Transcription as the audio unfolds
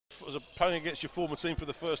as playing against your former team for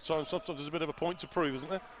the first time, sometimes there's a bit of a point to prove, isn't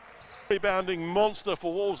there? Rebounding monster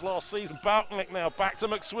for Wolves last season. Boutnick now back to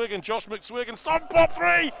McSwiggan. Josh McSwiggan, stop, pop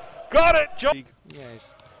three! Got it! Yeah, he's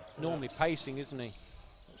normally pacing, isn't he?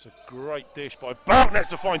 It's a great dish by Boutnick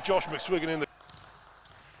to find Josh McSwiggan in the...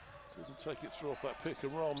 Doesn't take it through off that pick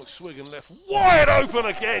and roll. McSwiggan left wide open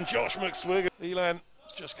again. Josh McSwiggan. Elan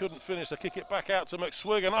just couldn't finish. They kick it back out to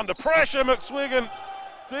McSwiggan. Under pressure, McSwiggan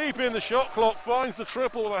deep in the shot clock finds the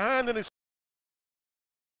triple with a hand in his